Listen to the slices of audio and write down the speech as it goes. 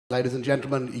Ladies and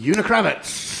gentlemen,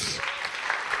 Kravets.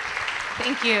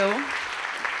 Thank you.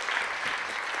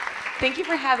 Thank you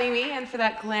for having me and for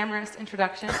that glamorous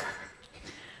introduction.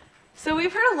 So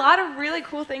we've heard a lot of really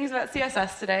cool things about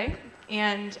CSS today,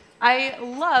 and I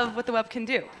love what the web can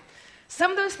do.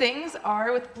 Some of those things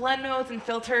are with blend modes and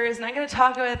filters, and I'm going to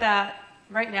talk about that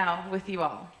right now with you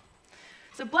all.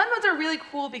 So blend modes are really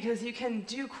cool because you can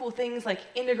do cool things like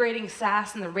integrating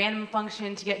Sass and the random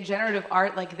function to get generative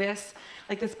art like this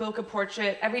bokeh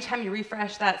portrait. Every time you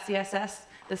refresh that CSS,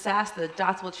 the Sass, the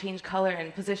dots will change color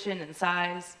and position and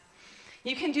size.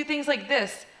 You can do things like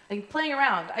this, like playing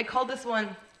around. I called this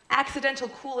one Accidental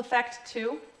Cool Effect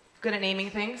 2. Good at naming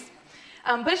things.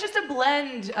 But it's just a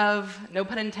blend of, no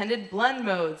pun intended, blend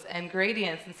modes and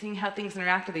gradients and seeing how things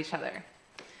interact with each other.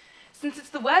 Since it's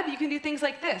the web, you can do things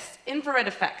like this, infrared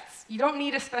effects. You don't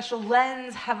need a special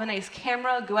lens, have a nice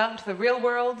camera, go out into the real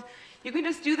world. You can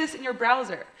just do this in your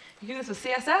browser. You can do this with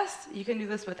CSS, you can do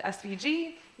this with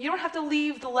SVG. You don't have to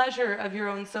leave the leisure of your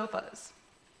own sofas.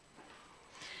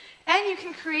 And you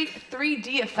can create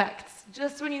 3D effects.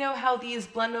 Just when you know how these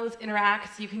blend modes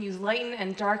interact, you can use lighten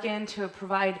and darken to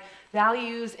provide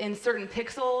values in certain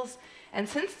pixels. And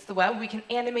since it's the web, we can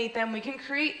animate them. We can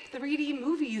create 3D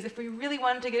movies if we really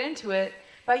wanted to get into it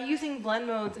by using blend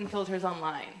modes and filters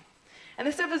online. And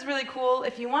this stuff is really cool.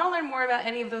 If you want to learn more about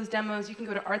any of those demos, you can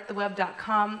go to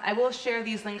arttheweb.com. I will share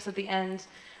these links at the end.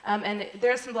 And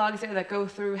there are some blogs there that go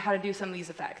through how to do some of these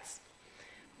effects.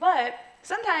 But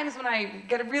sometimes when I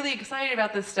get really excited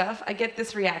about this stuff, I get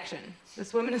this reaction.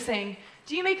 This woman is saying,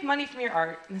 "Do you make money from your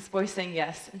art?" And this boy's saying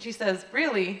yes. And she says,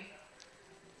 "Really?"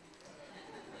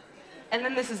 And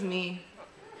then this is me.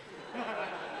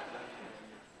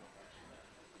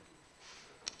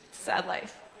 Sad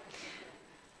life.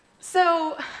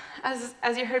 So,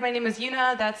 as you heard, my name is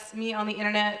Yuna. That's me on the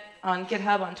internet, on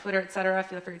GitHub, on Twitter, etc.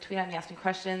 Feel free to tweet at me, ask me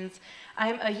questions.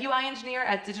 I'm a UI engineer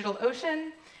at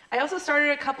DigitalOcean. I also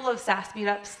started a couple of Sass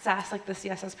meetups, Sass like the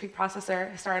CSS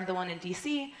preprocessor. I started the one in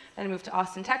DC, then I moved to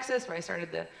Austin, Texas, where I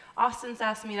started the Austin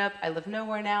Sass meetup. I live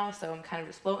nowhere now, so I'm kind of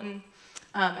just floating.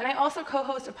 And I also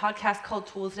co-host a podcast called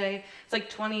Tools Day. It's like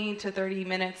 20 to 30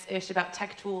 minutes-ish about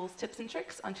tech tools, tips, and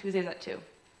tricks on Tuesdays at 2.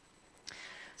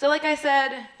 So like I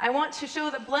said, I want to show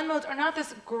that blend modes are not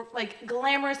this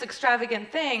glamorous,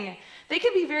 extravagant thing. They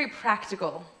can be very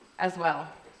practical as well.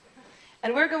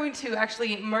 And we're going to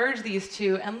actually merge these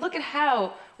two and look at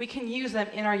how we can use them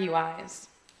in our UIs.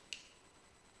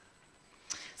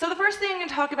 So the first thing I'm going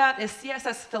to talk about is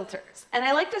CSS filters. And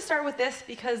I like to start with this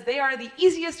because they are the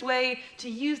easiest way to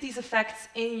use these effects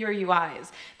in your UIs.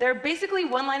 They're basically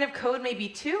one line of code, maybe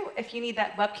two, if you need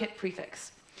that WebKit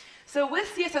prefix. So with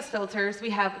CSS filters, we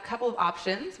have a couple of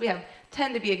options. We have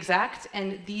 10 to be exact,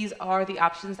 and these are the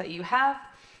options that you have.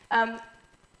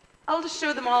 I'll just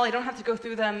show them all. I don't have to go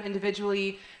through them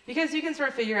individually, because you can sort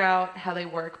of figure out how they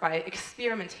work by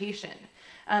experimentation.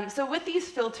 So with these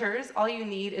filters, all you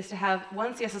need is to have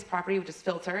one CSS property, which is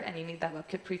filter, and you need that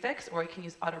WebKit prefix, or you can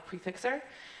use auto prefixer,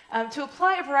 to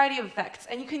apply a variety of effects.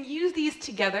 And you can use these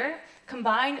together,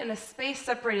 combined in a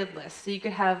space-separated list. So you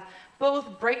could have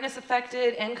both brightness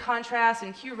affected and contrast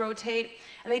and hue rotate.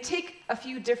 And they take a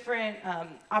few different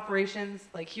operations,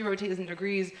 like hue rotate is in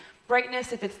degrees.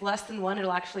 Brightness, if it's less than 1,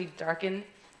 it'll actually darken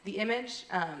the image.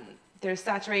 There's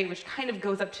saturate, which kind of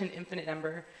goes up to an infinite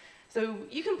number. So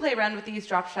you can play around with these.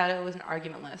 Drop shadow as an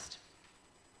argument list.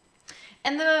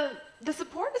 And the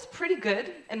support is pretty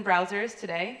good in browsers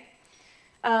today.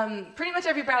 Pretty much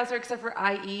every browser except for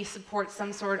IE supports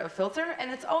some sort of filter,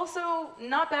 and it's also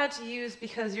not bad to use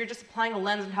because you're just applying a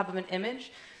lens on top of an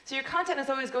image, so your content is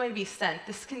always going to be sent.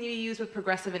 This can be used with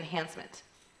progressive enhancement.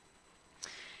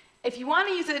 If you want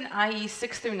to use it in IE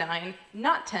 6 through 9,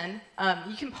 not 10,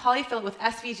 you can polyfill it with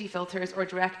SVG filters or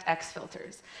DirectX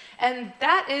filters. And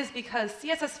that is because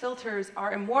CSS filters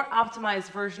are a more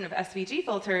optimized version of SVG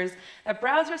filters that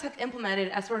browsers have implemented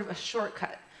as sort of a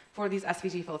shortcut for these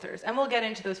SVG filters. And we'll get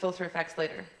into those filter effects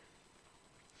later.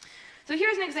 So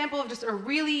here's an example of just a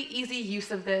really easy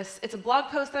use of this. It's a blog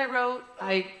post that I wrote.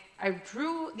 I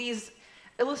drew these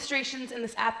illustrations in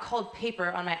this app called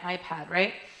Paper on my iPad,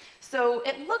 right? So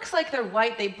it looks like they're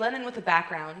white. They blend in with the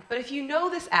background. But if you know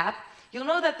this app, you'll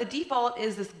know that the default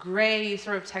is this gray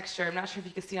sort of texture. I'm not sure if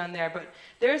you can see on there, but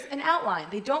there's an outline.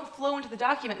 They don't flow into the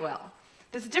document well.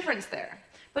 There's a difference there.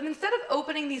 But instead of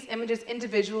opening these images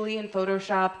individually in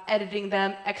Photoshop, editing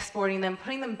them, exporting them,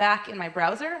 putting them back in my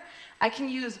browser, I can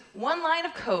use one line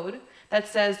of code that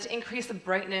says to increase the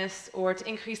brightness or to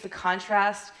increase the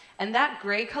contrast, and that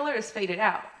gray color is faded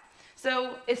out.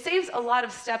 So it saves a lot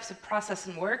of steps of process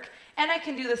and work, and I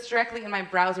can do this directly in my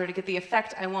browser to get the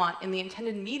effect I want in the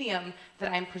intended medium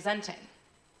that I'm presenting.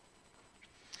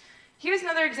 Here's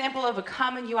another example of a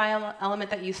common UI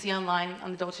element that you see online on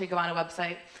the Dolce & Gabbana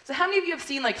website. So how many of you have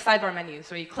seen like sidebar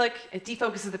menus where you click, it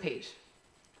defocuses the page?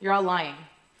 You're all lying.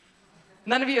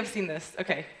 None of you have seen this.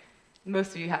 OK,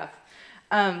 most of you have.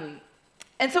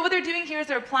 And so what they're doing here is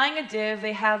they're applying a div.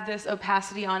 They have this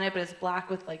opacity on it, but it's black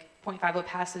with like 0.5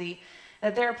 opacity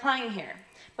that they're applying here.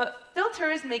 But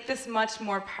filters make this much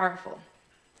more powerful.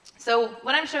 So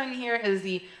what I'm showing here is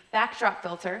the backdrop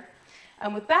filter.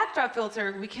 With backdrop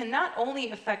filter, we can not only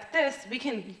affect this, we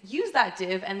can use that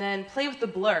div and then play with the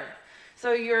blur.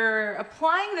 So you're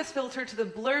applying this filter to the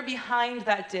blur behind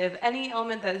that div, any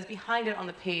element that is behind it on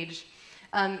the page.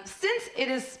 Since it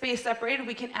is space separated,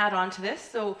 we can add on to this.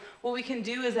 So what we can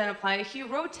do is then apply a hue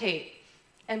rotate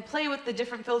and play with the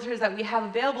different filters that we have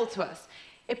available to us.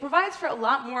 It provides for a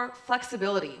lot more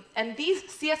flexibility. And these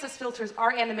CSS filters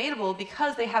are animatable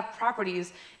because they have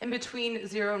properties in between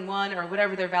 0 and 1 or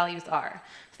whatever their values are.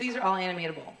 So these are all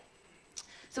animatable.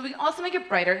 So we can also make it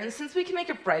brighter. And since we can make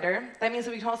it brighter, that means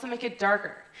that we can also make it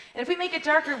darker. And if we make it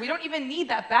darker, we don't even need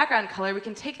that background color. We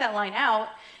can take that line out.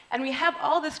 And we have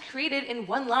all this created in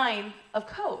one line of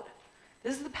code.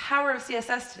 This is the power of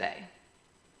CSS today.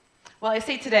 Well, I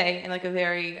say today in like a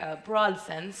very broad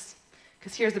sense,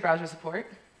 because here's the browser support.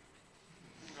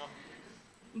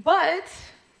 But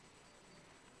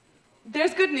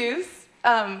there's good news.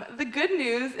 The good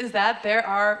news is that there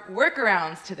are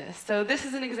workarounds to this. So this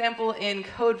is an example in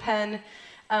CodePen.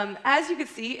 As you can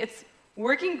see, it's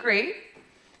working great.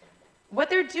 What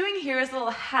they're doing here is a little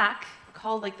hack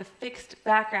called like the fixed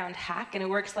background hack, and it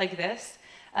works like this.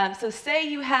 So say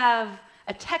you have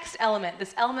a text element,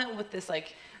 this element with this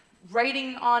like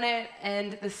writing on it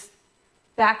and this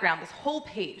background, this whole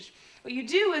page. What you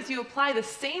do is you apply the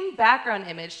same background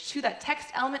image to that text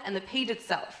element and the page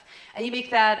itself. And you make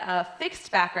that a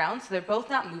fixed background, so they're both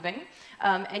not moving.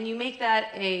 And you make that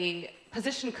a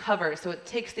position cover, so it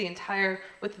takes the entire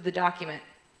width of the document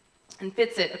and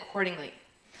fits it accordingly.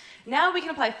 Now we can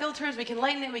apply filters, we can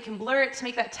lighten it, we can blur it to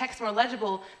make that text more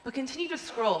legible, but continue to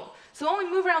scroll. So when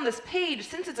we move around this page,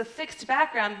 since it's a fixed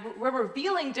background, we're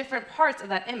revealing different parts of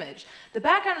that image. The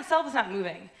background itself is not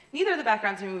moving. Neither of the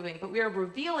backgrounds are moving, but we are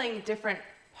revealing different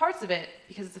parts of it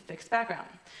because it's a fixed background.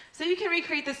 So you can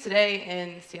recreate this today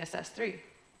in CSS3.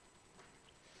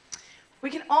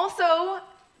 We can also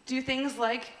do things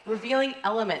like revealing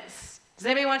elements. Does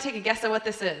anybody want to take a guess at what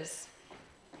this is?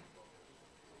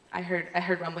 I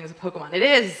heard rumblings of Pokemon. It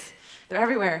is. They're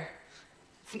everywhere.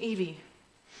 It's an Eevee.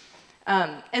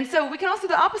 And so we can also do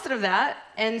the opposite of that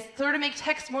and sort of make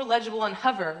text more legible and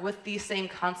hover with these same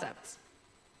concepts.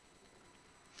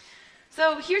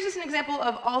 So here's just an example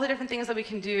of all the different things that we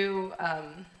can do,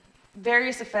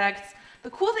 various effects. The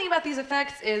cool thing about these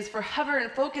effects is for hover and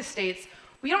focus states,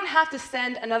 we don't have to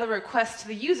send another request to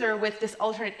the user with this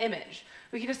alternate image.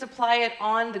 We can just apply it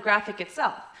on the graphic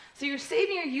itself. So you're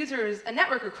saving your users a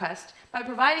network request by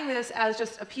providing this as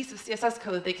just a piece of CSS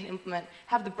code that they can implement,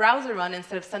 have the browser run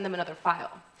instead of send them another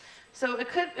file. So it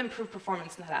could improve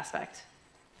performance in that aspect.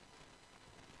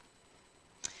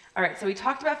 All right, so we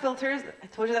talked about filters. I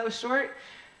told you that was short.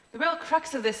 The real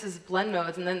crux of this is blend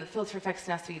modes and then the filter effects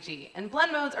in SVG. And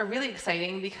blend modes are really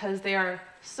exciting because they are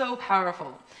so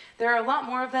powerful. There are a lot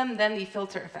more of them than the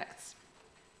filter effects.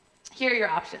 Here are your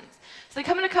options. So they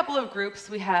come in a couple of groups.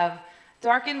 We have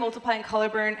darken, multiply, and color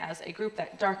burn as a group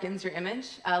that darkens your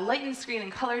image. Lighten, screen,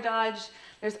 and color dodge.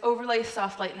 There's overlay,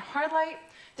 soft light, and hard light.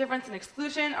 Difference and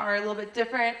exclusion are a little bit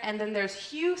different. And then there's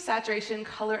hue, saturation,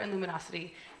 color, and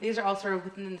luminosity. These are all sort of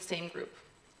within the same group.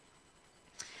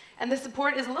 And the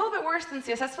support is a little bit worse than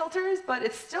CSS filters, but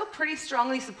it's still pretty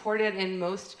strongly supported in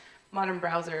most modern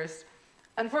browsers.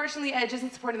 Unfortunately, Edge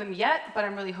isn't supporting them yet, but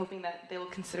I'm really hoping that they will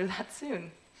consider that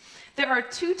soon. There are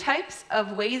two types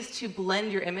of ways to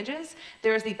blend your images.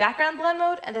 There's the background blend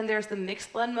mode, and then there's the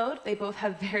mixed blend mode. They both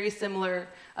have very similar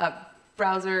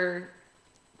browser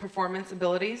performance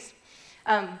abilities.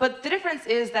 But the difference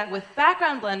is that with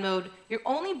background blend mode, you're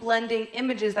only blending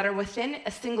images that are within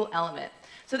a single element.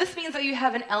 So this means that you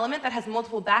have an element that has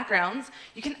multiple backgrounds.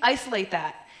 You can isolate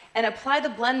that and apply the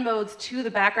blend modes to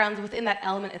the backgrounds within that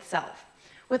element itself.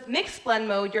 With mixed blend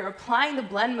mode, you're applying the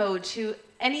blend mode to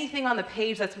anything on the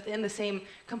page that's within the same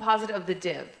composite of the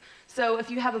div. So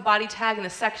if you have a body tag in a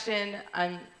section,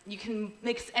 you can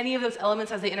mix any of those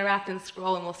elements as they interact and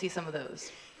scroll, and we'll see some of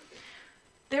those.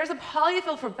 There's a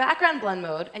polyfill for background blend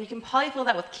mode, and you can polyfill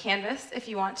that with canvas if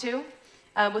you want to.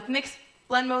 With mixed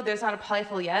blend mode, there's not a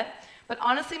polyfill yet. But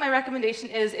honestly, my recommendation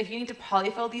is if you need to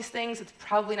polyfill these things, it's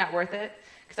probably not worth it,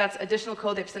 because that's additional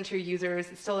code they've sent to your users.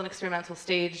 It's still an experimental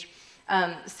stage.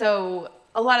 So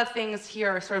a lot of things here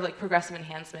are sort of like progressive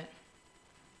enhancement.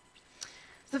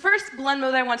 So the first blend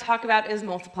mode that I want to talk about is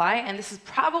multiply, and this is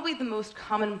probably the most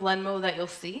common blend mode that you'll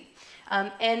see.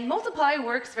 And multiply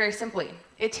works very simply.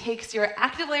 It takes your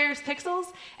active layer's pixels,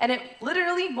 and it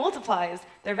literally multiplies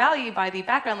their value by the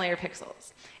background layer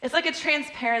pixels. It's like a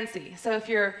transparency. So if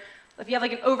you have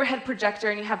like an overhead projector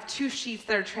and you have two sheets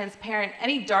that are transparent,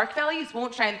 any dark values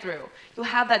won't shine through. You'll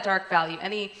have that dark value.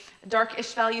 Any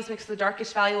darkish values mixed with the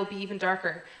darkish value will be even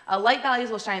darker. Light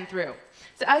values will shine through.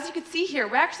 So as you can see here,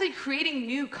 we're actually creating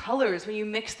new colors when you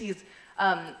mix these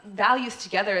values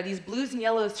together. These blues and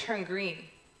yellows turn green.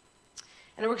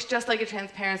 And it works just like a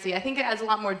transparency. I think it adds a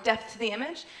lot more depth to the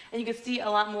image, and you can see a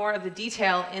lot more of the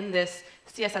detail in this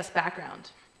CSS background.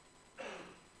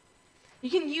 You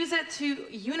can use it to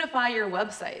unify your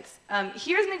websites.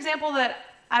 Here's an example that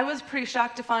I was pretty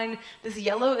shocked to find. This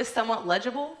yellow is somewhat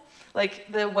legible.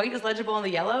 Like, the white is legible on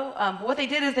the yellow. But what they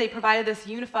did is they provided this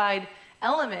unified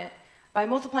element by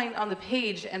multiplying on the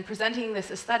page and presenting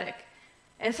this aesthetic.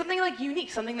 And it's something like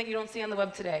unique, something that you don't see on the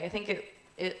web today. I think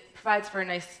it provides for a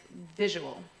nice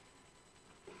visual.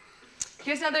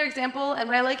 Here's another example, and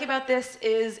what I like about this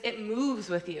is it moves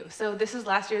with you. So this is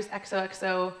last year's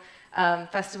XOXO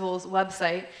Festival's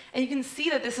website, and you can see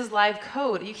that this is live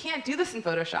code. You can't do this in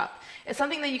Photoshop. It's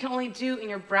something that you can only do in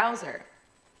your browser.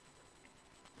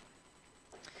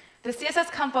 The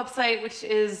CSS.conf website, this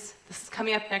is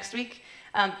coming up next week,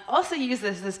 also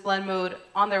uses this blend mode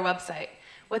on their website.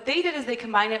 What they did is they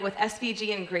combined it with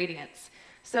SVG and gradients.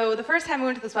 So the first time I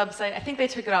went to this website, I think they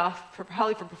took it off,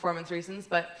 probably for performance reasons,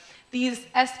 but these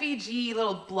SVG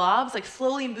little blobs like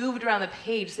slowly moved around the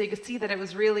page so you could see that it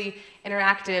was really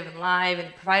interactive and live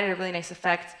and provided a really nice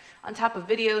effect on top of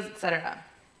videos, etc.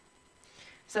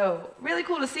 So really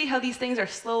cool to see how these things are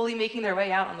slowly making their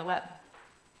way out on the web.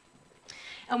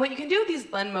 And what you can do with these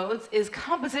blend modes is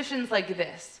compositions like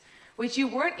this, which you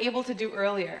weren't able to do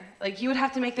earlier. Like, you would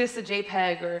have to make this a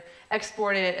JPEG or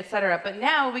export it, etc. But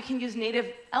now we can use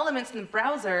native elements in the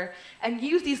browser and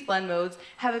use these blend modes,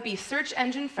 have it be search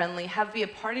engine friendly, have it be a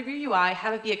part of your UI,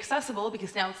 have it be accessible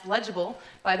because now it's legible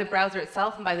by the browser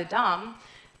itself and by the DOM,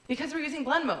 because we're using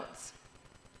blend modes.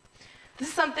 This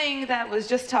is something that was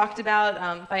just talked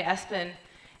about by Espen.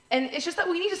 And it's just that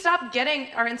we need to stop getting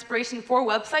our inspiration for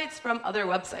websites from other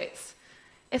websites.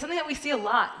 It's something that we see a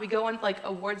lot. We go on like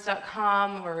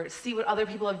awards.com or see what other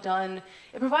people have done.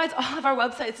 It provides all of our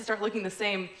websites to start looking the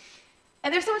same.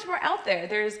 And there's so much more out there.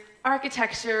 There's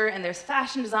architecture, and there's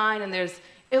fashion design, and there's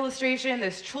illustration,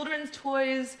 there's children's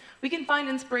toys. We can find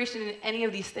inspiration in any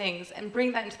of these things and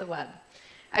bring that into the web.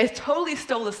 I totally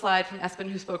stole the slide from Espen,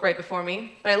 who spoke right before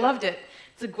me, but I loved it.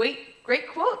 It's a great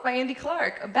quote by Andy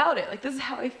Clark about it. Like, this is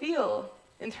how I feel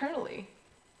internally.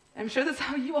 I'm sure this is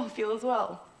how you all feel as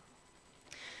well.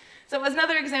 So as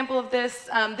another example of this,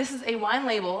 this is a wine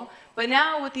label, but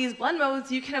now with these blend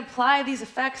modes, you can apply these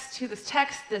effects to this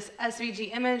text, this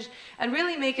SVG image, and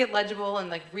really make it legible and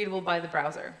like readable by the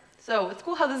browser. So it's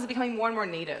cool how this is becoming more and more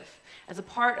native as a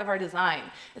part of our design.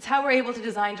 It's how we're able to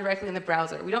design directly in the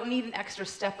browser. We don't need an extra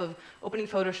step of opening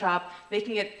Photoshop,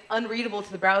 making it unreadable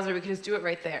to the browser. We can just do it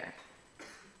right there.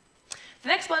 The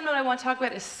next blend mode I want to talk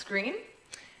about is screen.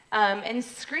 And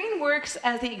screen works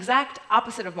as the exact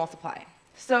opposite of multiply.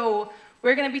 So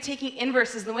we're going to be taking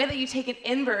inverses. The way that you take an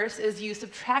inverse is you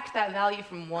subtract that value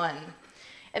from 1.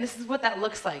 And this is what that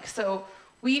looks like. So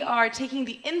we are taking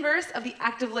the inverse of the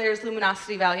active layer's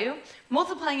luminosity value,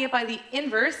 multiplying it by the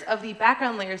inverse of the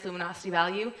background layer's luminosity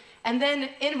value, and then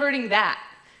inverting that.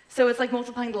 So it's like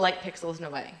multiplying the light pixels in a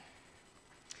way.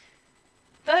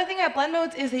 The other thing about blend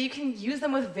modes is that you can use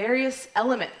them with various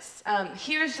elements.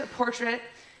 Here's a portrait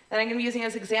that I'm going to be using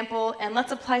as an example, and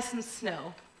let's apply some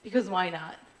snow, because why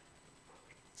not?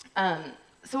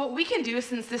 So what we can do,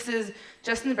 since this is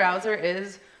just in the browser,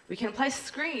 is we can apply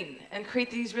screen and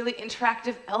create these really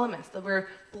interactive elements that we're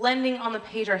blending on the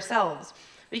page ourselves.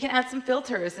 We can add some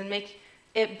filters and make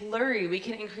it blurry. We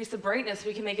can increase the brightness.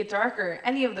 We can make it darker,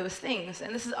 any of those things.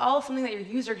 And this is all something that your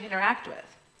user can interact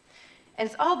with. And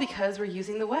it's all because we're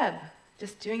using the web,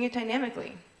 just doing it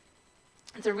dynamically.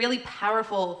 It's a really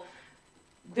powerful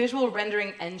visual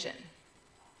rendering engine.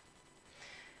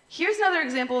 Here's another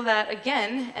example of that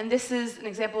again, and this is an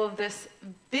example of this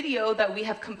video that we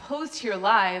have composed here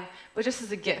live, but just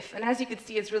as a GIF. And as you can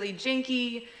see, it's really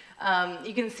janky.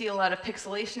 You can see a lot of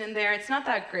pixelation in there. It's not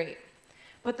that great.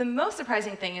 But the most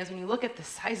surprising thing is when you look at the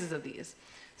sizes of these.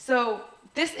 So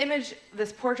this image,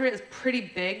 this portrait, is pretty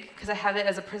big because I have it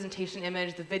as a presentation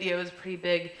image. The video is pretty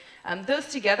big. Those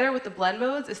together with the blend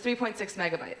modes is 3.6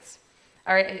 megabytes.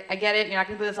 All right, I get it. You're not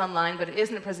going to put this online, but it is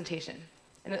in a presentation.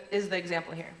 And it is the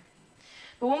example here.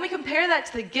 But when we compare that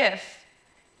to the GIF,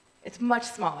 it's much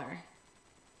smaller.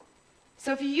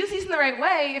 So if you use these in the right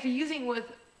way, if you're using with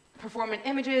performant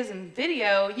images and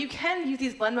video, you can use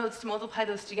these blend modes to multiply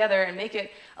those together and make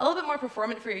it a little bit more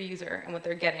performant for your user and what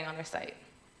they're getting on their site.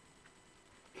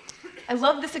 I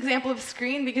love this example of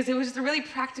screen because it was just a really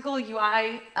practical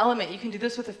UI element. You can do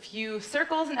this with a few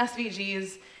circles and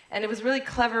SVGs, and it was a really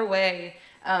clever way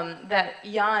that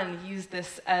Jan used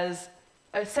this as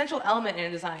an essential element in a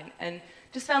design. And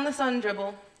just found this on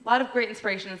Dribble. A lot of great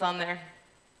inspirations on there.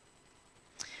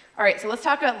 All right, so let's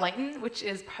talk about Lighten, which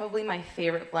is probably my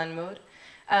favorite blend mode.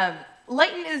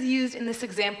 Lighten is used in this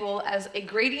example as a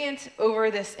gradient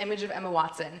over this image of Emma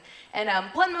Watson. And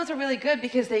blend modes are really good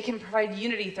because they can provide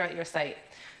unity throughout your site.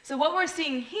 So what we're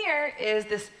seeing here is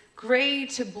this gray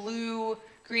to blue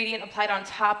gradient applied on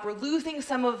top. We're losing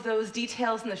some of those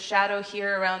details in the shadow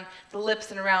here around the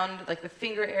lips and around like the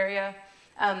finger area.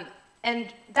 And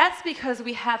that's because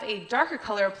we have a darker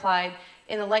color applied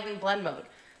in the Lighten blend mode.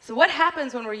 So what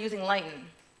happens when we're using Lighten?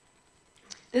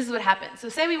 This is what happens. So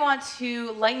say we want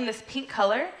to lighten this pink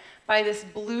color by this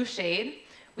blue shade.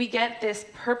 We get this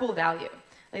purple value,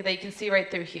 like that you can see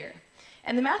right through here.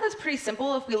 And the math is pretty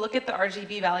simple if we look at the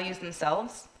RGB values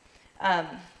themselves.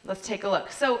 Let's take a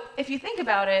look. So if you think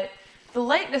about it, the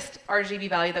lightest RGB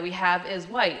value that we have is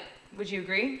white. Would you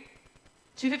agree?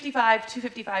 255,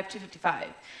 255, 255.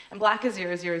 And black is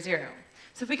 0, 0, 0.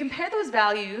 So if we compare those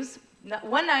values,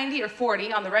 190 or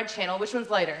 40 on the red channel, which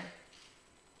one's lighter?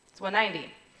 It's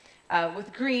 190.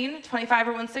 With green, 25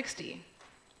 or 160.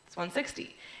 It's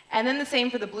 160. And then the same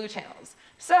for the blue channels.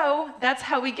 So that's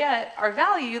how we get our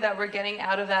value that we're getting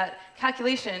out of that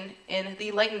calculation in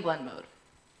the Lighten blend mode.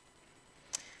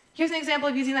 Here's an example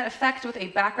of using that effect with a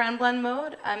background blend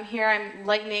mode. Here I'm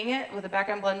lightening it with a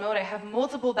background blend mode. I have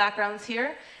multiple backgrounds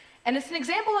here. And it's an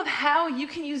example of how you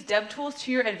can use DevTools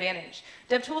to your advantage.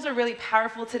 DevTools are really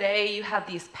powerful today. You have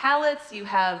these palettes. You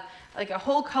have like a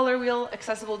whole color wheel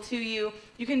accessible to you.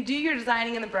 You can do your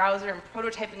designing in the browser and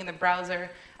prototyping in the browser.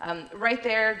 Right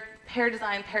there, pair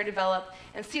design, pair develop,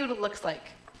 and see what it looks like.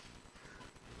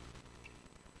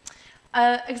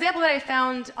 Example that I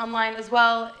found online as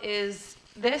well is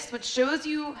this, which shows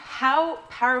you how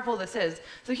powerful this is.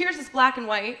 So here's this black and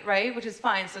white, right, which is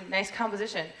fine, so nice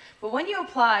composition. But when you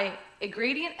apply a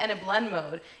gradient and a blend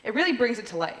mode, it really brings it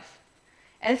to life.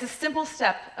 And it's a simple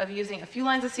step of using a few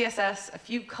lines of CSS, a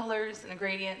few colors, and a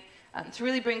gradient to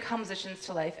really bring compositions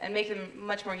to life and make them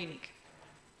much more unique.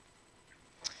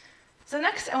 So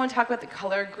next, I want to talk about the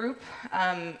color group.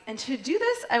 And to do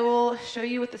this, I will show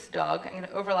you with this dog. I'm going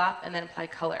to overlap and then apply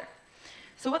color.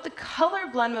 So what the color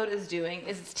blend mode is doing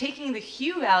is it's taking the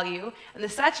hue value and the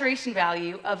saturation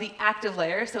value of the active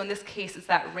layer, so in this case it's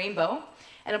that rainbow,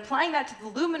 and applying that to the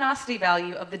luminosity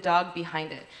value of the dog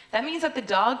behind it. That means that the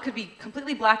dog could be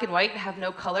completely black and white and have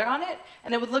no color on it,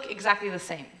 and it would look exactly the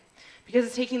same, because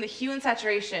it's taking the hue and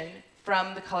saturation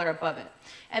from the color above it.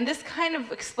 And this kind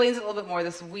of explains it a little bit more,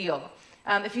 this wheel.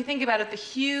 If you think about it, the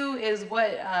hue is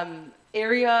what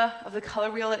area of the color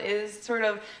wheel it is. Sort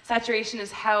of saturation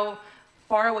is how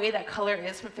far away that color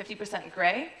is from 50%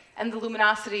 gray, and the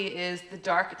luminosity is the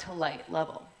dark to light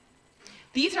level.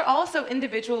 These are also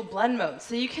individual blend modes,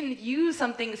 so you can use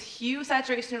something's hue,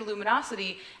 saturation, or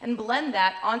luminosity and blend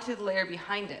that onto the layer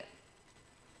behind it.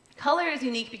 Color is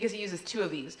unique because it uses two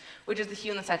of these, which is the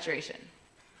hue and the saturation.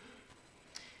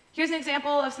 Here's an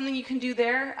example of something you can do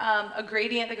there. A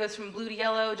gradient that goes from blue to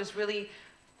yellow just really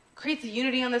creates a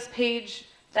unity on this page.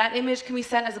 That image can be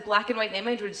set as a black and white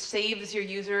image, which saves your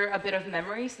user a bit of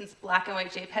memory, since black and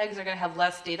white JPEGs are going to have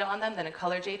less data on them than a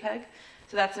color JPEG.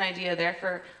 So that's an idea there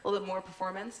for a little bit more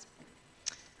performance.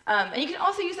 And you can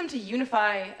also use them to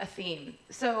unify a theme.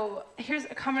 So here's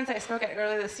a conference I spoke at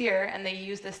earlier this year, and they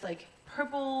use this like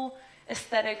purple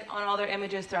aesthetic on all their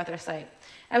images throughout their site.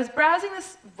 I was browsing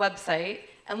this website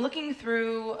and looking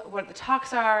through what the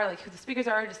talks are, like who the speakers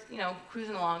are, just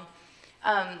cruising along.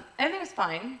 Everything was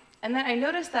fine. And then I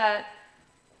noticed that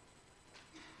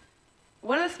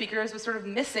one of the speakers was sort of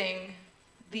missing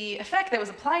the effect that was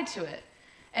applied to it.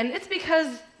 And it's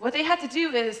because what they had to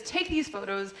do is take these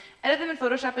photos, edit them in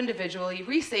Photoshop individually,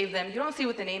 resave them. You don't see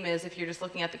what the name is if you're just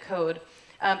looking at the code,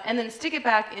 and then stick it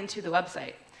back into the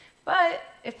website. But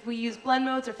if we use blend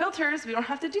modes or filters, we don't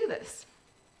have to do this.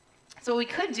 So what we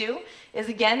could do is,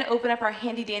 again, open up our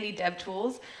handy-dandy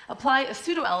DevTools, apply a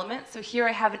pseudo element. So here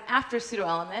I have an after pseudo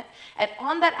element. And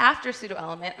on that after pseudo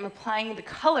element, I'm applying the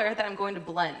color that I'm going to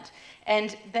blend.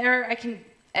 And there I can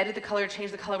edit the color, change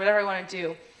the color, whatever I want to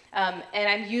do. And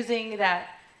I'm using that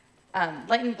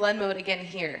Lighten blend mode again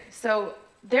here. So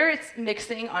there it's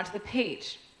mixing onto the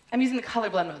page. I'm using the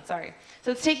color blend mode, sorry. So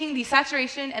it's taking the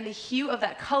saturation and the hue of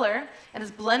that color and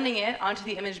is blending it onto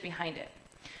the image behind it.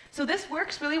 So this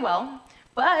works really well.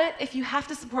 But if you have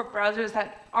to support browsers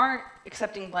that aren't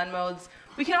accepting blend modes,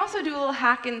 we can also do a little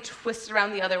hack and twist it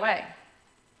around the other way.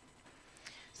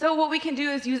 So what we can do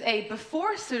is use a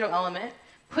before pseudo element,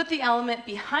 put the element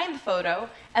behind the photo,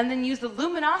 and then use the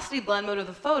luminosity blend mode of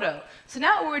the photo. So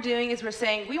now what we're doing is we're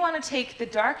saying we want to take the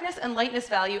darkness and lightness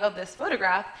value of this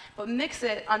photograph, but mix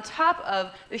it on top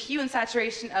of the hue and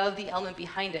saturation of the element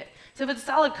behind it. So if it's a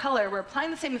solid color, we're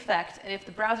applying the same effect, and if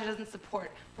the browser doesn't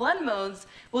support blend modes,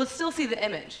 we'll still see the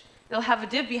image. It'll have a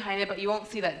div behind it, but you won't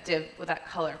see that div with that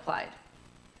color applied.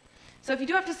 So if you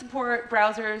do have to support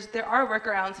browsers, there are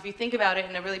workarounds if you think about it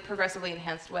in a really progressively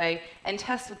enhanced way and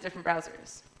test with different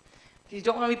browsers. You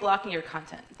don't want to be blocking your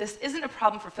content. This isn't a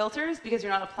problem for filters because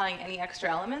you're not applying any extra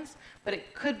elements, but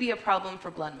it could be a problem for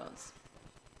blend modes.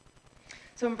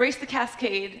 So embrace the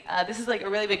cascade. This is like a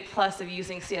really big plus of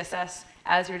using CSS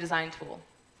as your design tool.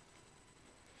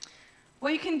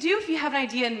 What you can do if you have an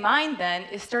idea in mind then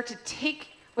is start to take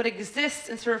what exists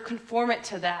and sort of conform it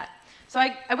to that. So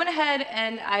I went ahead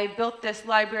and I built this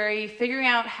library figuring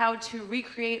out how to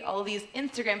recreate all these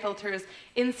Instagram filters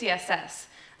in CSS.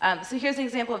 So here's an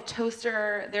example of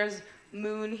toaster. There's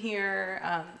moon here.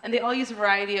 And they all use a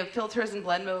variety of filters and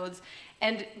blend modes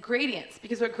and gradients,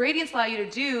 because what gradients allow you to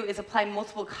do is apply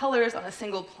multiple colors on a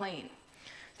single plane.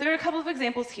 So there are a couple of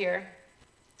examples here.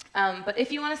 But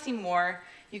if you want to see more,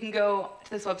 you can go to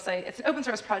this website. It's an open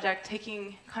source project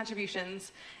taking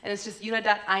contributions, and it's just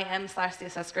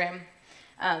unit.im/CSSgram.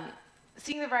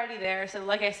 Seeing the variety there, so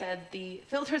like I said, the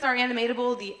filters are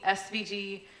animatable, the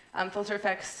SVG filter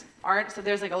effects aren't, so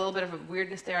there's like a little bit of a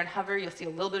weirdness there on hover. You'll see a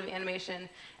little bit of animation,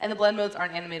 and the blend modes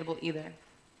aren't animatable either.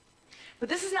 But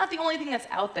this is not the only thing that's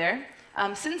out there.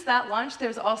 Since that launch,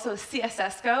 there's also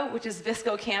CSSGo, which is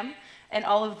ViscoCam, and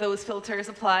all of those filters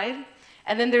applied.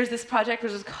 And then there's this project,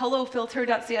 which is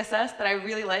colofilter.css, that I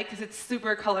really like because it's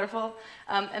super colorful.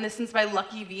 And this is by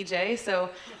Lucky VJ.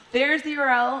 So there's the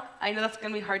URL. I know that's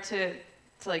going to be hard to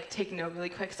like take note really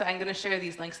quick, so I'm going to share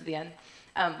these links at the end.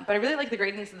 But I really like the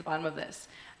gradients at the bottom of this.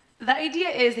 The idea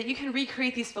is that you can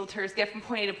recreate these filters, get from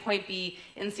point A to point B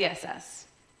in CSS.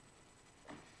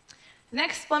 The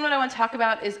next blend mode I want to talk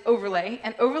about is overlay.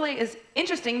 And overlay is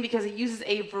interesting because it uses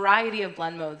a variety of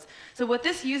blend modes. So what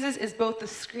this uses is both the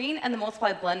screen and the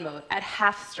multiply blend mode at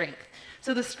half strength.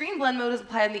 So the screen blend mode is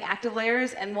applied in the active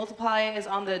layers, and multiply is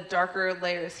on the darker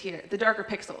layers here, the darker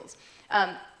pixels.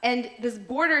 And this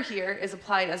border here is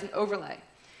applied as an overlay.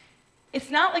 It's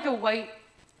not like a white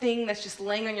thing that's just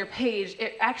laying on your page.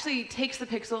 It actually takes the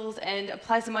pixels and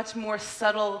applies a much more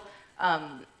subtle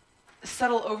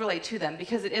overlay to them,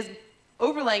 because it is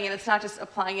overlaying it, it's not just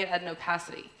applying it at an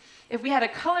opacity. If we had a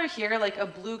color here, like a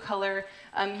blue color,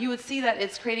 you would see that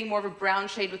it's creating more of a brown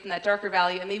shade within that darker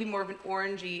value, and maybe more of an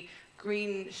orangey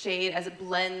green shade as it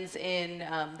blends in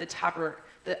the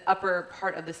upper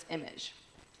part of this image.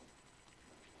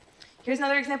 Here's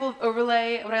another example of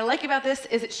overlay. What I like about this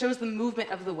is it shows the movement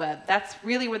of the web. That's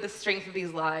really where the strength of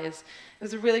these lies.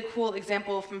 There's a really cool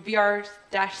example from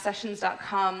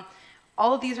vr-sessions.com.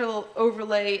 All of these are little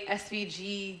overlay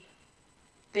SVG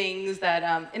things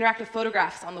that interact with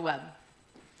photographs on the web.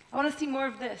 I want to see more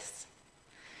of this.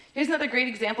 Here's another great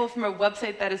example from a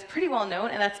website that is pretty well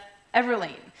known, and that's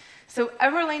Everlane. So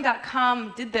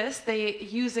Everlane.com did this. They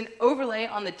used an overlay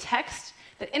on the text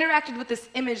that interacted with this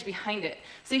image behind it.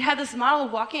 So you had this model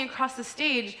walking across the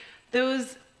stage.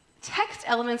 Those text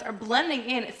elements are blending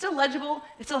in. It's still legible,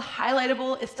 it's still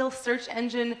highlightable, it's still search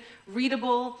engine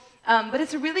readable, but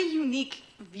it's a really unique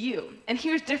view. And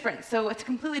here's difference. So it's a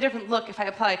completely different look. If I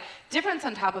apply difference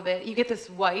on top of it, you get this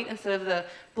white instead of the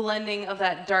blending of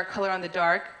that dark color on the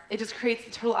dark. It just creates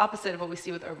the total opposite of what we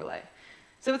see with overlay.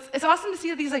 So it's awesome to see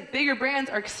that these like bigger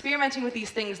brands are experimenting with these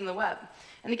things in the web.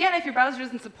 And again, if your browser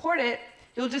doesn't support it,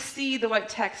 you'll just see the white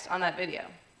text on that video.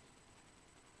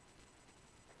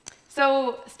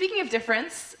 So speaking of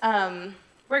difference, we're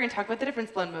going to talk about the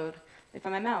difference blend mode. Let me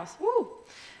find my mouse. Woo!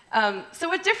 So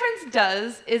what difference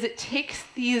does is it takes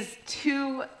these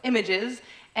two images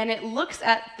and it looks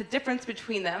at the difference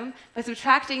between them by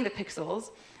subtracting the pixels.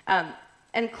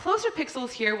 And closer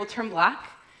pixels here will turn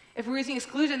black. If we're using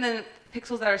exclusion, then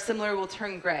pixels that are similar will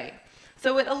turn gray.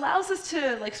 So it allows us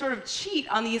to like sort of cheat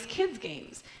on these kids'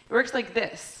 games. It works like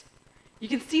this. You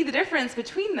can see the difference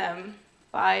between them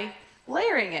by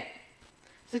layering it.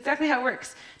 That's exactly how it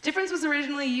works. Difference was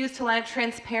originally used to line up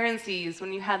transparencies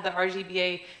when you had the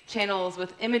RGBA channels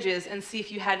with images and see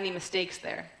if you had any mistakes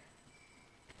there.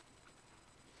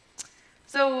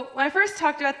 So when I first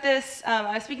talked about this,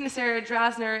 I was speaking to Sarah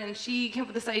Drasner, and she came up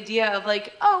with this idea of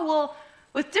like, oh, well,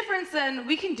 with difference, then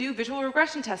we can do visual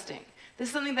regression testing. This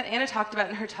is something that Anna talked about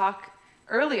in her talk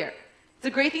earlier. It's a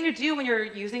great thing to do when you're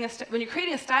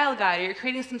creating a style guide or you're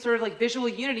creating some sort of like visual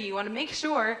unity. You want to make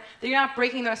sure that you're not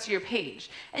breaking the rest of your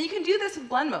page. And you can do this with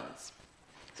blend modes.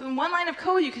 So in one line of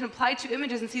code, you can apply two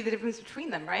images and see the difference between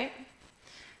them, right?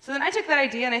 So then I took that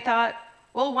idea and I thought,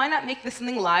 well, why not make this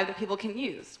something live that people can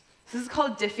use? So this is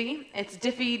called Diffie. It's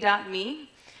diffie.me.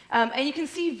 And you can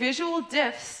see visual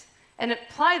diffs and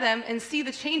apply them and see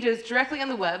the changes directly on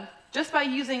the web just by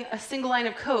using a single line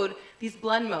of code, these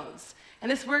blend modes. And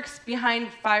this works behind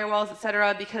firewalls, et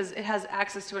cetera, because it has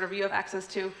access to whatever you have access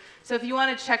to. So if you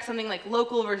want to check something like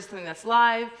local versus something that's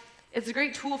live, it's a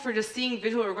great tool for just seeing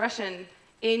visual regression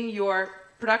in your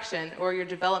production or your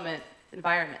development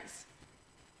environments.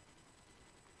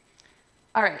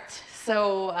 All right,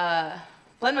 so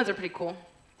blend modes are pretty cool.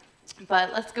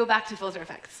 But let's go back to filter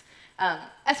effects.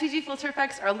 SVG filter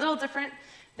effects are a little different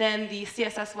than the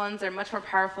CSS ones. They're much more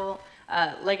powerful.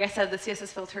 Like I said, the CSS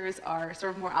filters are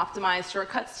sort of more optimized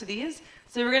shortcuts to these.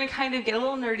 So we're going to kind of get a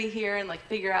little nerdy here and like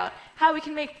figure out how we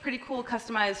can make pretty cool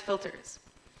customized filters.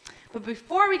 But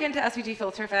before we get into SVG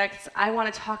filter effects, I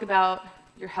want to talk about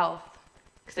your health,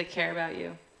 because I care about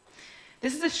you.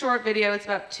 This is a short video. It's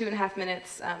about 2.5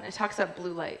 minutes. It talks about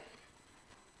blue light.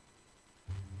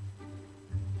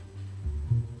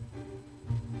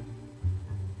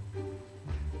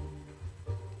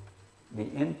 The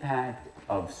impact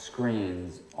of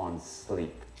screens on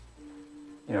sleep.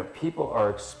 You know, people are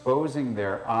exposing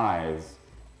their eyes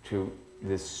to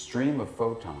this stream of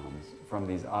photons from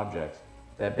these objects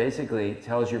that basically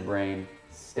tells your brain,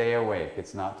 stay awake,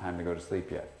 it's not time to go to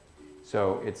sleep yet.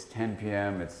 So it's 10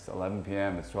 p.m., it's 11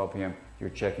 p.m., it's 12 p.m., you're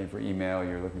checking for email,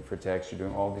 you're looking for text, you're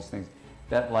doing all these things.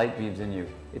 That light beams in you.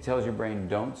 It tells your brain,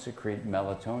 don't secrete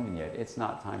melatonin yet, it's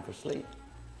not time for sleep.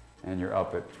 And you're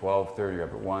up at 12:30, you're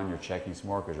up at 1, you're checking some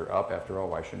more because you're up after all,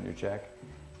 why shouldn't you check?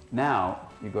 Now,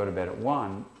 you go to bed at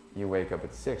 1, you wake up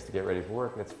at 6 to get ready for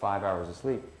work, that's 5 hours of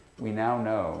sleep. We now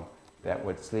know that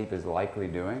what sleep is likely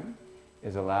doing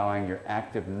is allowing your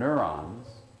active neurons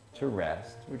to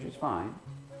rest, which is fine.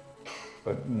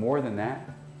 But more than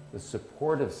that, the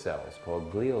supportive cells,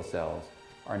 called glial cells,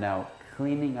 are now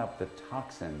cleaning up the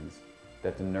toxins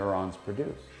that the neurons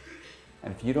produce.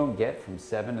 And if you don't get from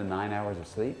 7 to 9 hours of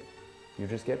sleep, you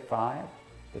just get 5,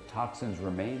 the toxins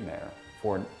remain there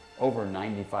for over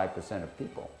 95% of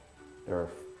people. There are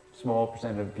a small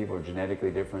percentage of people who are genetically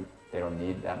different, they don't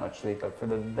need that much sleep, but for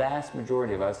the vast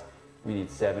majority of us, we need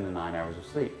 7 to 9 hours of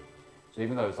sleep. So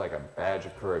even though it's like a badge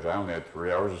of courage, I only had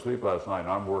 3 hours of sleep last night and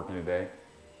I'm working today,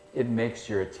 it makes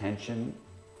your attention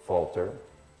falter,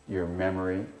 your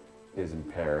memory is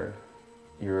impaired,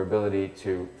 your ability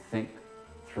to think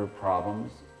through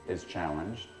problems is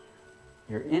challenged.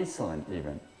 Your insulin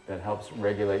even, that helps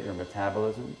regulate your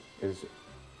metabolism, is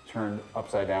turned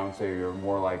upside down, so you're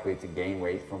more likely to gain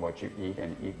weight from what you eat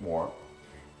and eat more.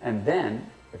 And then,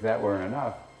 if that weren't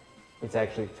enough, it's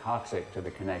actually toxic to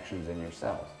the connections in your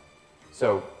cells.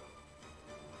 So,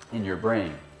 in your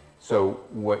brain. So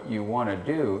what you want to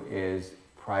do is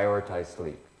prioritize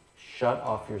sleep. Shut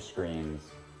off your screens,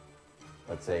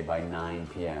 let's say by 9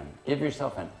 p.m. Give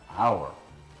yourself an hour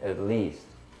at least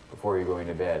before you're going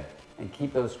to bed, and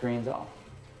keep those screens off.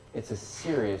 It's a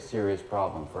serious, serious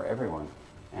problem for everyone,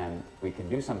 and we can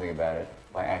do something about it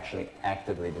by actually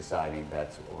actively deciding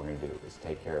that's what we're going to do, is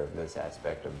take care of this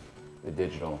aspect of the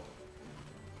digital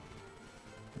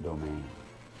domain.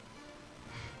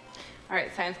 All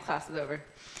right, science class is over.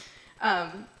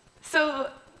 So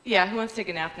yeah, who wants to take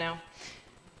a nap now?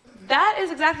 That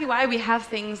is exactly why we have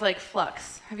things like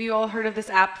Flux. Have you all heard of this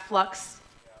app, Flux?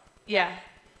 Yeah.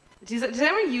 Does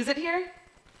anyone use it here?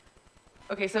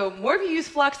 Okay, so more of you use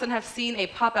Flux than have seen a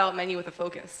pop-out menu with a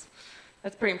focus.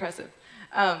 That's pretty impressive.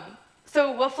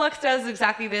 So what Flux does is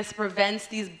exactly this, prevents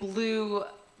these blue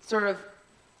sort of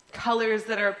colors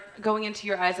that are going into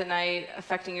your eyes at night,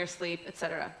 affecting your sleep,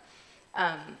 etc.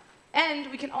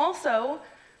 And we can also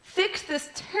fix this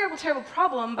terrible, terrible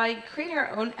problem by creating our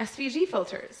own SVG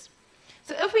filters.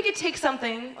 So if we could take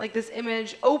something like this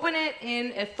image, open it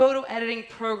in a photo editing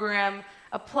program,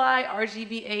 apply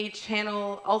RGBA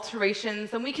channel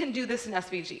alterations, then we can do this in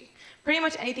SVG. Pretty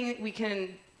much anything we can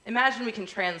imagine we can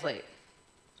translate.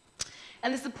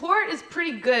 And the support is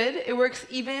pretty good. It works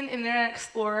even in Internet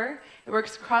Explorer. It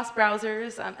works across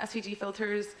browsers. SVG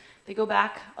filters, they go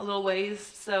back a little ways.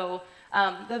 So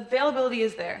the availability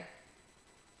is there.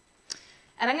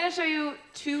 And I'm going to show you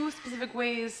two specific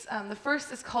ways. The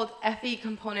first is called FE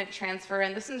component transfer,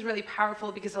 and this is really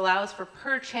powerful because it allows for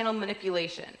per-channel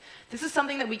manipulation. This is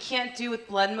something that we can't do with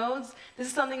blend modes. This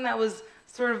is something that was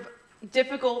sort of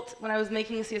difficult when I was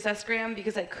making a CSS-gram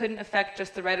because I couldn't affect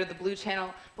just the red or the blue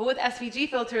channel. But with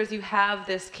SVG filters, you have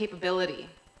this capability.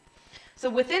 So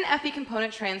within FE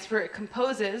component transfer, it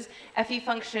composes FE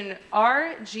function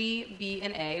R, G, B,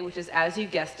 and A, which is, as you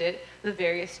guessed it, the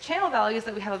various channel values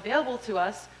that we have available to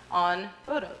us on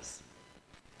photos.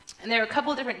 And there are a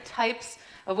couple of different types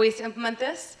of ways to implement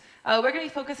this. We're going to be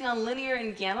focusing on linear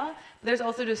and gamma. But there's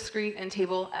also discrete and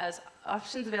table as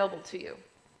options available to you.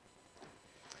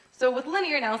 So with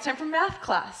linear, now it's time for math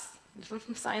class. Just went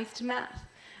from science to math.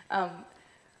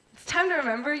 It's time to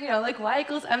remember, like y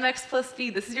equals mx plus b.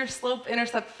 This is your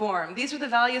slope-intercept form. These are the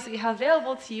values that you have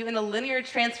available to you in a linear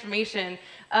transformation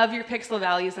of your pixel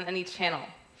values in any channel.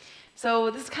 So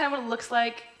this is kind of what it looks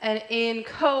like. And in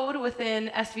code, within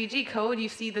SVG code, you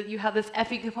see that you have this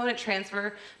FE component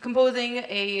transfer composing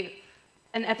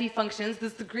an FE functions.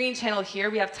 This is the green channel here.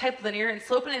 We have type linear, and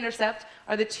slope and intercept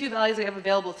are the two values we have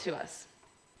available to us.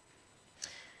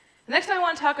 The next one I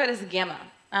want to talk about is gamma.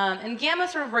 And gamma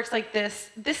sort of works like this.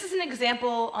 This is an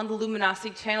example on the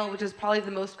luminosity channel, which is probably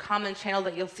the most common channel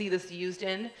that you'll see this used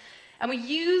in. And we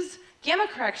use gamma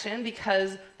correction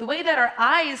because the way that our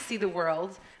eyes see the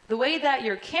world, the way that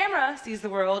your camera sees the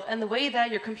world, and the way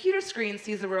that your computer screen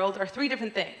sees the world are three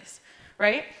different things,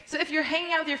 right? So if you're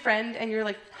hanging out with your friend and you're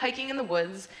like hiking in the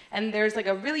woods, and there's like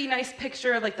a really nice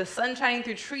picture of like the sun shining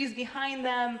through trees behind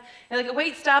them, and like,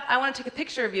 wait, stop, I want to take a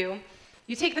picture of you.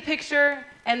 You take the picture,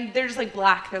 and they're just like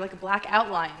black. They're like a black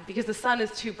outline because the sun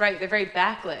is too bright. They're very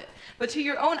backlit. But to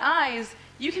your own eyes,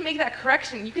 you can make that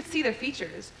correction. You can see their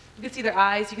features. You can see their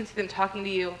eyes. You can see them talking to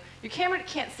you. Your camera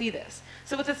can't see this.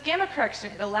 So with this gamma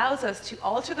correction, it allows us to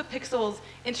alter the pixels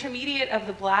intermediate of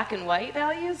the black and white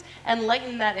values and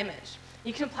lighten that image.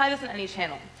 You can apply this in any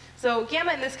channel. So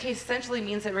gamma in this case essentially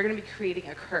means that we're going to be creating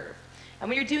a curve. And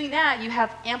when you're doing that, you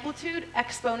have amplitude,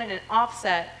 exponent, and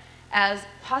offset as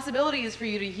possibilities for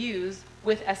you to use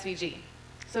with SVG.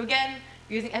 So again,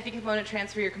 using FE component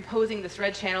transfer, you're composing this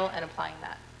red channel and applying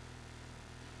that.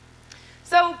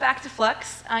 So back to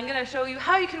Flux. I'm going to show you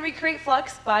how you can recreate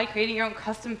Flux by creating your own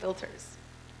custom filters.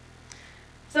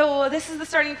 So this is the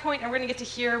starting point, and we're going to get to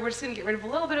here. We're just going to get rid of a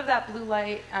little bit of that blue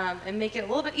light and make it a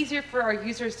little bit easier for our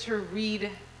users to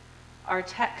read our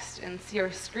text and see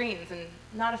our screens and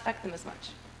not affect them as much.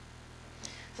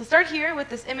 So start here with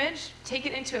this image, take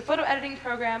it into a photo editing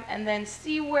program, and then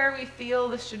see where we feel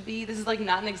this should be. This is like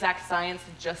not an exact science,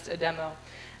 just a demo.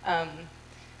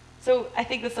 So I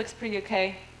think this looks pretty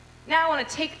okay. Now I want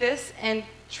to take this and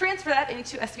transfer that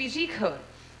into SVG code.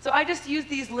 So I just used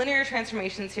these linear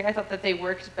transformations here. I thought that they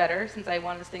worked better since I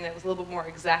wanted this thing that was a little bit more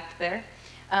exact there.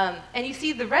 And you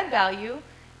see the red value,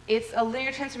 it's a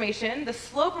linear transformation. The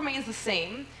slope remains the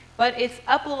same, but it's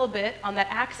up a little bit on that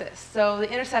axis. So the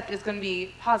intercept is going to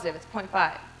be positive, it's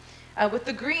 0.5. With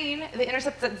the green, the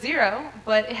intercept's at 0,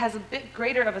 but it has a bit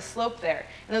greater of a slope there.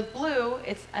 And with blue,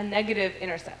 it's a negative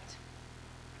intercept.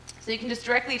 So you can just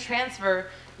directly transfer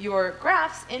your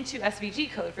graphs into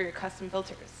SVG code for your custom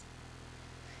filters.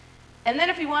 And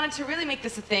then if we wanted to really make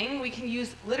this a thing, we can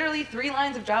use literally 3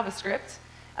 lines of JavaScript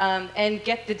and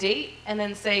get the date, and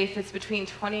then say if it's between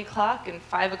 20 o'clock and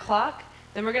 5 o'clock,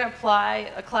 then we're going to apply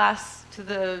a class to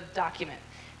the document.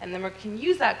 And then we can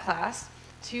use that class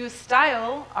to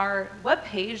style our web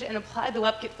page and apply the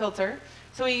WebKit filter.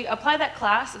 So we apply that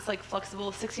class. It's like flexible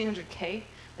 1600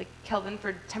 like Kelvin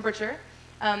for temperature.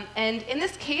 And in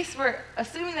this case, we're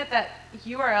assuming that that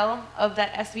URL of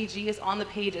that SVG is on the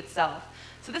page itself.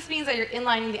 So this means that you're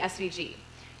inlining the SVG.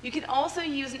 You can also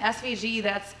use an SVG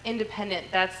that's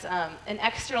independent, that's an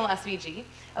external SVG.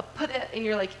 Put it in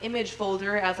your image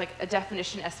folder as a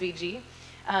definition SVG,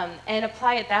 and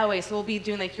apply it that way. So we'll be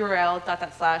doing URL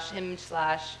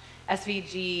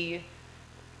 /image/SVG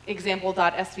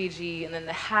example.svg, and then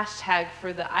the hashtag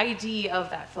for the ID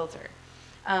of that filter.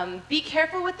 Be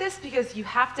careful with this because you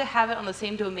have to have it on the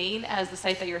same domain as the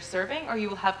site that you're serving, or you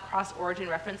will have cross-origin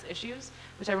reference issues,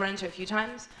 which I run into a few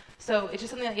times. So it's just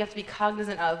something that you have to be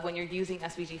cognizant of when you're using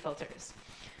SVG filters.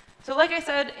 So like I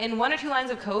said, in 1 or 2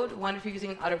 lines of code, one if you're using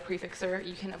an auto prefixer,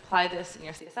 you can apply this in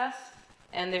your CSS,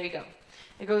 and there you go.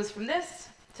 It goes from this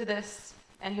to this,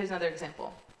 and here's another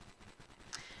example.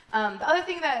 The other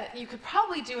thing that you could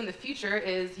probably do in the future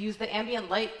is use the ambient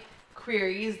light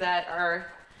queries that are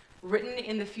written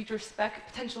in the future spec,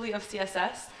 potentially, of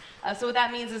CSS. So what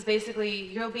that means is basically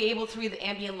you'll be able to read the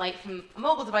ambient light from a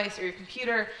mobile device or your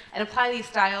computer and apply these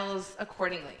styles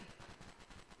accordingly.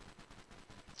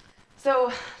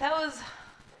 So that was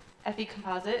FE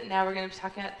Composite. Now we're going to be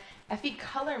talking about FE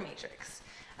Color Matrix.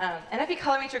 And FE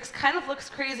Color Matrix kind of looks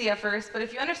crazy at first, but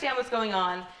if you understand what's going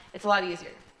on, it's a lot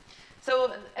easier.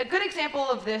 So a good example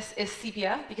of this is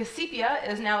sepia, because sepia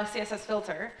is now a CSS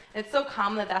filter. And it's so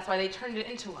common that that's why they turned it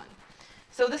into one.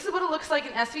 So this is what it looks like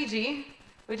in SVG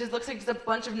which just looks like just a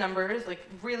bunch of numbers, like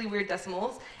really weird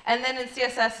decimals. And then in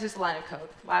CSS, it's just a line of code.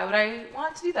 Why would I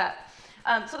want to do that?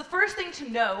 So the first thing to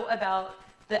know about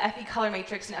the FE color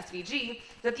matrix in SVG is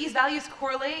that these values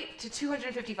correlate to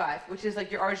 255, which is like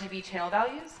your RGB channel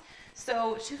values.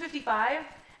 So 255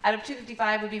 out of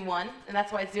 255 would be 1, and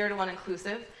that's why it's 0 to 1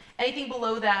 inclusive. Anything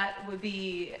below that would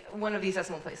be one of these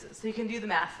decimal places. So you can do the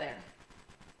math there.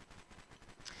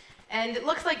 And it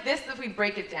looks like this if we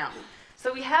break it down.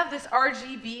 So we have this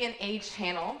RGB and A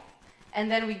channel,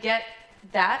 and then we get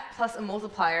that plus a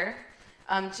multiplier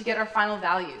to get our final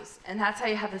values. And that's how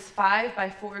you have this 5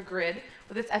 by 4 grid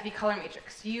with this FE color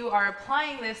matrix. You are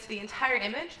applying this to the entire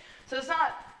image, so it's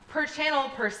not per channel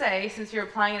per se, since you're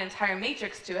applying an entire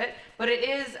matrix to it, but it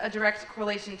is a direct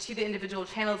correlation to the individual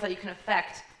channels that you can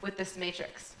affect with this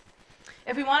matrix.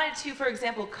 If we wanted to, for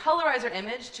example, colorize our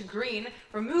image to green,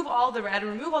 remove all the red,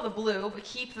 remove all the blue, but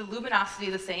keep the luminosity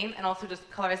the same, and also just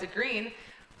colorize it green,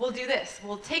 we'll do this.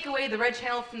 We'll take away the red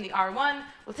channel from the R1,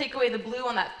 we'll take away the blue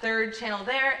on that third channel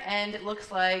there, and it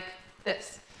looks like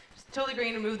this. Just totally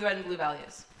green, remove the red and blue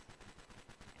values.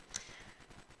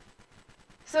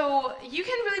 So you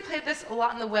can really play with this a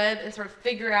lot on the web and sort of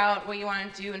figure out what you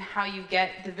want to do and how you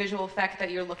get the visual effect that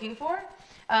you're looking for.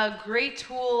 A great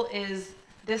tool is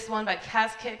this one by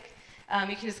Kazkick.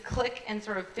 You can just click and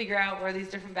sort of figure out where these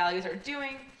different values are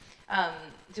doing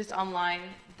just online.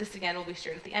 This again will be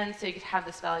shared at the end, so you could have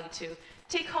this value to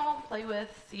take home, play with,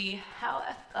 see how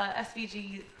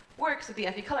SVG works with the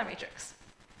FE color matrix.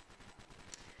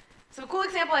 So a cool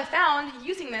example I found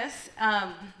using this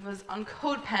was on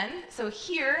CodePen. So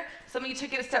here, somebody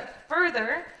took it a step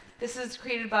further. This is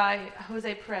created by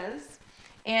Jose Perez.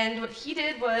 And what he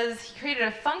did was he created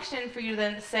a function for you to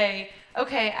then say,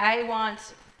 OK, I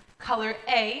want color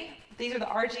A. These are the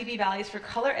RGB values for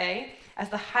color A as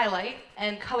the highlight,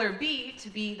 and color B to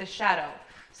be the shadow.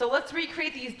 So let's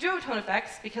recreate these duotone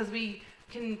effects, because we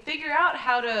can figure out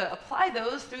how to apply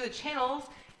those through the channels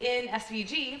in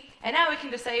SVG, and now we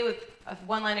can just say with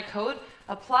one line of code,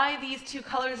 apply these two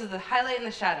colors as the highlight and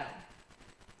the shadow.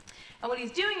 And what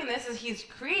he's doing in this is he's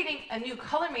creating a new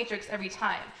color matrix every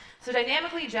time. So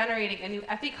dynamically generating a new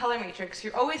FE color matrix,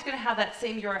 you're always going to have that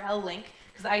same URL link,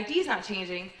 because the ID is not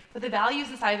changing, but the values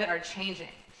inside of it are changing.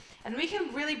 And we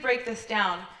can really break this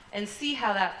down and see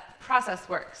how that process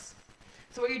works.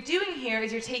 So what you're doing here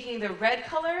is you're taking the red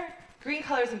color, green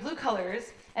colors, and blue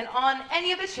colors, and on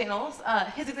any of the channels,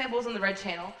 his example is on the red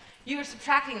channel, you are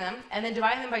subtracting them and then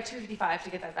dividing them by 255 to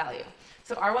get that value.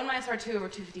 So R1 minus R2 over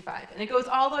 255. And it goes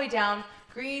all the way down,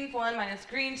 green 1 minus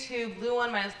green 2, blue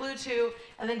 1 minus blue 2,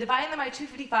 and then dividing them by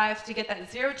 255 to get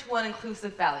that 0 to 1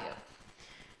 inclusive value.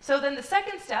 So then the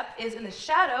second step is in the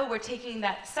shadow, we're taking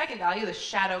that second value, the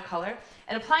shadow color,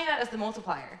 and applying that as the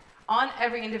multiplier on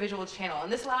every individual channel.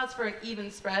 And this allows for an even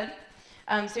spread.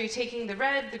 So you're taking the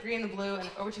red, the green, the blue, and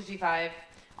over 255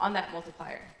 on that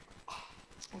multiplier.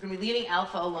 We're going to be leaving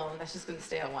alpha alone. That's just going to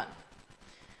stay at 1.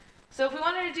 So if we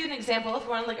wanted to do an example, if we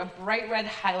wanted like a bright red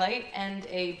highlight and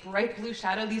a bright blue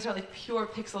shadow, these are like pure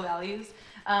pixel values.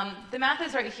 The math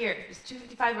is right here. It's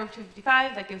 255 over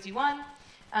 255. That gives you 1.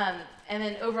 And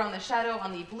then over on the shadow,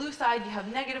 on the blue side, you have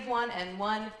 -1 and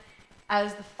 1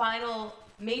 as the final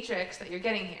matrix that you're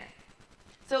getting here.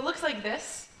 So it looks like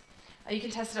this. You can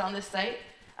test it on this site.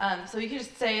 So you can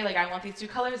just say, like, I want these two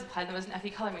colors, apply them as an FE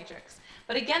color matrix.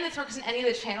 But again, this works in any of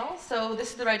the channels. So this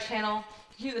is the red channel.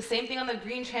 You can do the same thing on the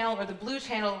green channel or the blue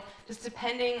channel, just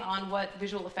depending on what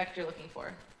visual effect you're looking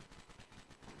for.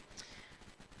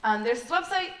 There's this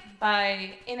website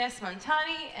by Ines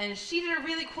Montani, and she did a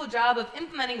really cool job of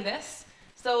implementing this.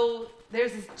 So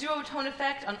there's this duotone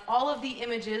effect on all of the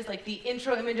images, like the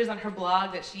intro images on her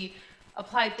blog that she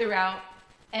applied throughout.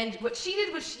 And what she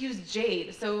did was she used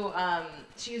Jade. So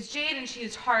she used Jade and she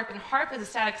used Harp, and Harp is a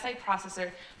static site processor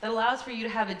that allows for you to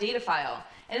have a data file.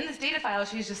 And in this data file,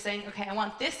 she's just saying, OK, I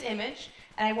want this image,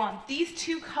 and I want these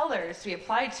two colors to be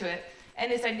applied to it, and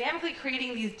it's dynamically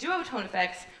creating these duotone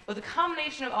effects with a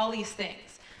combination of all these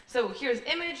things. So here's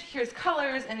image, here's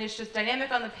colors, and it's just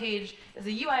dynamic on the page as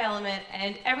a UI element,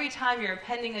 and every time you're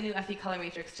appending a new FE color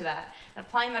matrix to that, and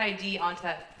applying that ID onto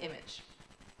that image.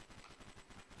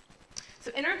 So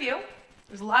in review,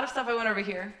 there's a lot of stuff I went over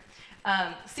here.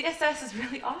 CSS is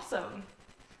really awesome,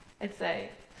 I'd say,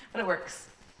 when it works.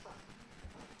 So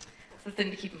that's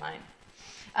something to keep in mind.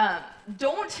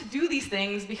 Don't do these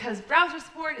things because browser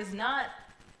support is not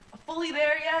fully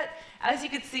there yet. As you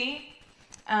can see,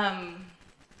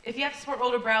 if you have to support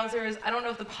older browsers, I don't know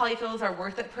if the polyfills are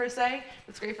worth it per se.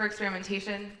 It's great for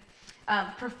experimentation.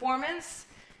 Performance,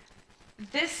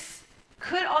 this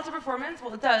could alter performance.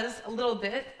 Well, it does a little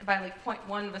bit by like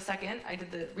 0.1 of a second. I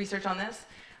did the research on this.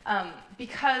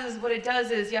 because what it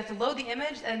does is you have to load the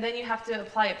image, and then you have to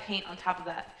apply a paint on top of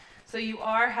that. So you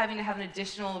are having to have an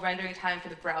additional rendering time for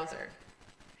the browser.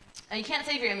 And you can't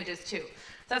save your images, too.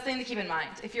 So that's something to keep in mind.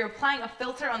 If you're applying a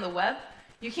filter on the web,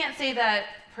 you can't save that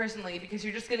personally, because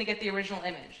you're just going to get the original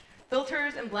image.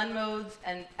 Filters and blend modes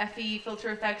and FE filter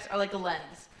effects are like a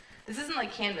lens. This isn't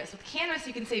like Canvas. With Canvas,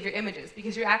 you can save your images,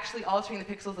 because you're actually altering the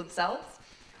pixels themselves,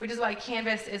 which is why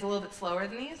Canvas is a little bit slower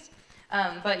than these.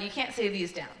 But you can't save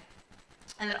these down.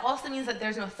 And it also means that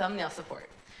there's no thumbnail support.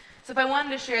 So if I wanted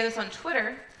to share this on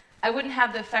Twitter, I wouldn't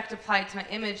have the effect applied to my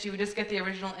image. You would just get the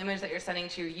original image that you're sending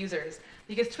to your users,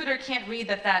 because Twitter can't read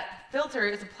that that filter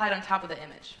is applied on top of the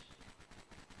image.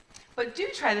 But do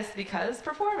try this because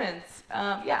performance.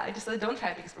 Yeah, I just said don't try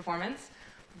it because performance.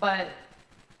 But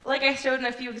like I showed in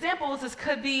a few examples, this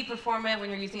could be performant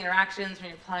when you're using interactions, when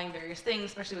you're applying various things,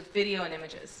 especially with video and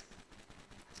images.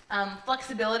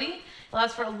 Flexibility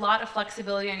allows for a lot of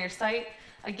flexibility on your site.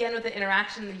 Again, with the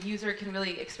interaction, the user can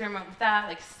really experiment with that,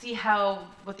 like see how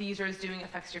what the user is doing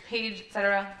affects your page,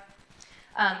 etc.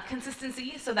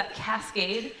 Consistency, so that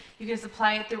cascade, you can just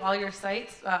apply it through all your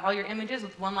sites, all your images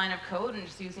with one line of code and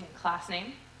just using a class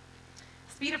name.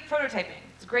 Speed of prototyping.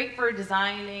 It's great for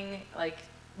designing, like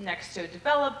next to a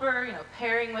developer,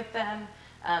 pairing with them.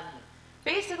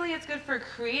 Basically, it's good for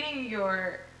creating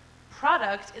your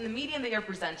product in the medium that you're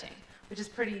presenting, which is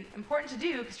pretty important to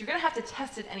do because you're going to have to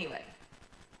test it anyway.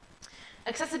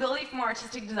 Accessibility for more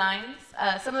artistic designs.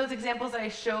 Some of those examples that I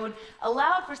showed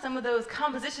allowed for some of those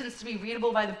compositions to be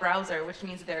readable by the browser, which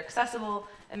means that they're accessible.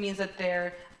 It means that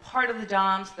they're part of the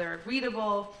DOM, so they're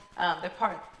readable.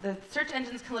 The search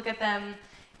engines can look at them.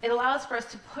 It allows for us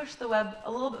to push the web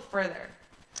a little bit further.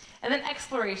 And then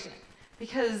exploration,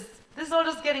 because this is all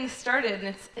just getting started,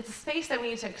 and it's a space that we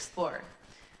need to explore.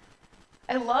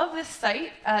 I love this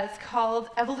site. It's called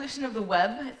Evolution of the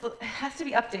Web. It has to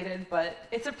be updated, but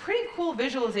it's a pretty cool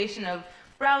visualization of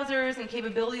browsers and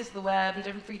capabilities of the web and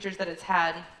different features that it's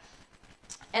had.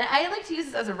 And I like to use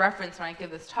this as a reference when I give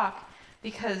this talk,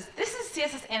 because this is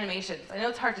CSS animations. I know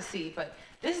it's hard to see, but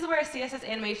this is where CSS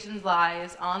animations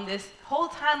lies on this whole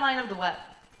timeline of the web.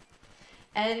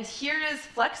 And here is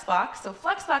Flexbox. So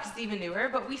Flexbox is even newer,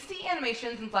 but we see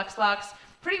animations in Flexbox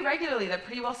pretty regularly. They're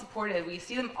pretty well supported. We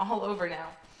see them all over now.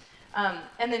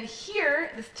 And then here,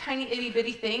 this tiny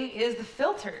itty-bitty thing is the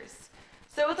filters.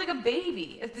 So it's like a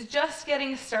baby. It's just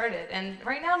getting started. And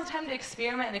right now is the time to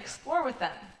experiment and explore with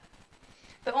them.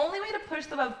 The only way to push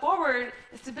the web forward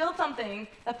is to build something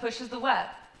that pushes the web.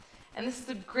 And this is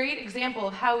a great example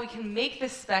of how we can make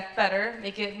this spec better,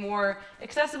 make it more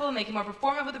accessible, make it more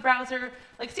performant with the browser.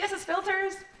 Like CSS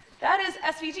filters, that is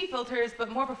SVG filters, but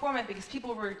more performant because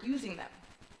people were using them.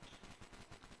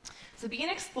 So be an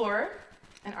explorer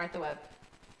and art the web.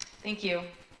 Thank you.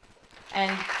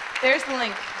 And there's the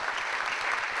link.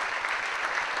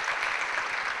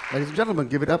 Ladies and gentlemen,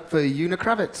 give it up for Una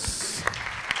Kravets.